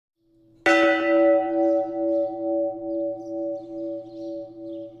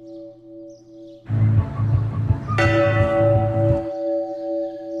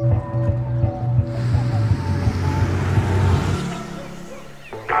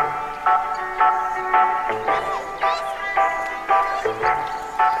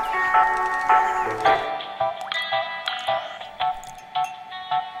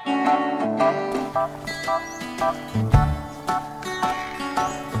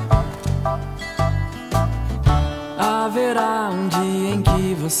Haverá um dia em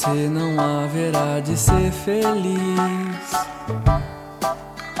que você não haverá de ser feliz,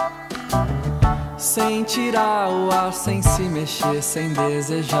 sem tirar o ar, sem se mexer, sem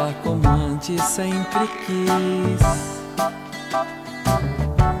desejar como antes sempre quis.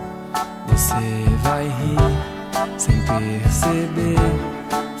 Você vai rir sem perceber.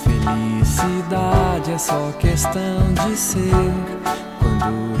 Felicidade é só questão de ser.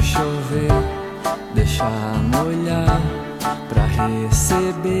 Quando chover, deixar molhar pra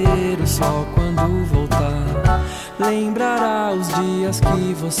receber o sol quando voltar. Lembrará os dias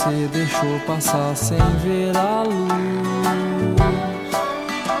que você deixou passar sem ver a luz.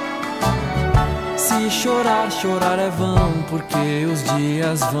 Se chorar, chorar é vão, porque os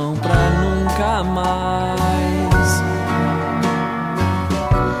dias vão pra nunca mais.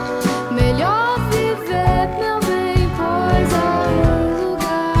 Melhor viver, meu bem, pois há um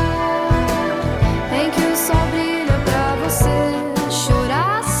lugar em que o sol brilha pra você.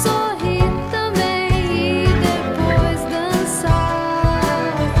 Chorar, sorrir também e depois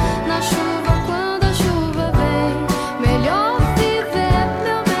dançar na chuva quando a chuva vem. Melhor viver,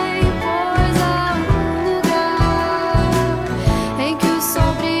 meu bem, pois há um lugar em que o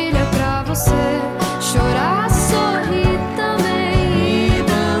sol brilha pra você. Chorar, sorrir também e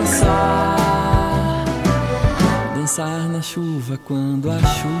dançar. Dançar na chuva quando a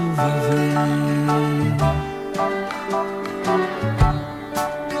chuva vem.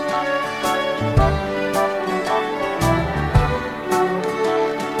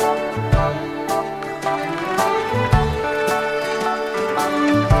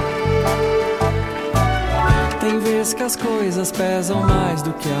 Tem vezes que as coisas pesam mais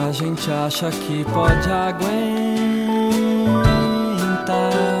do que a gente acha que pode aguentar.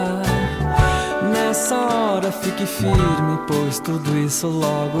 Nessa hora fique firme, pois tudo isso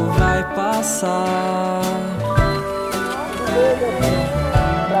logo vai passar.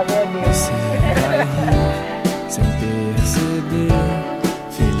 Você vai rir sem perceber.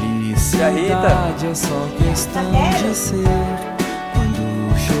 Felicidade é só questão de ser.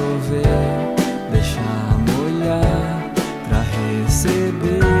 Quando chover, deixar molhar pra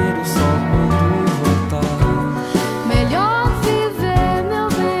receber o sol quando voltar. melhor viver, meu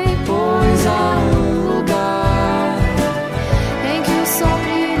bem, Pois há um lugar em que o sol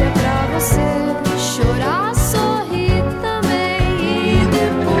brilha pra você. Chorar, sorrir também e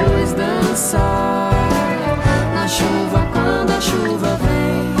depois dançar na chuva quando a chuva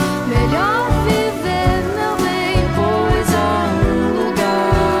vem. melhor viver, meu bem, Pois há um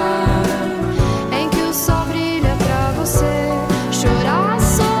lugar em que o sol brilha pra você. Chorar,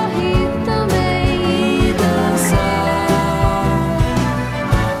 sorrir também e dançar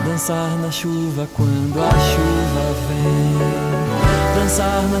na chuva quando a chuva vem.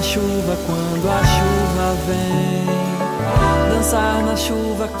 Dançar na chuva quando a chuva vem. Dançar na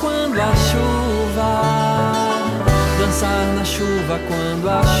chuva quando a chuva. Dançar na chuva quando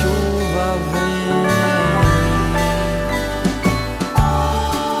a chuva vem.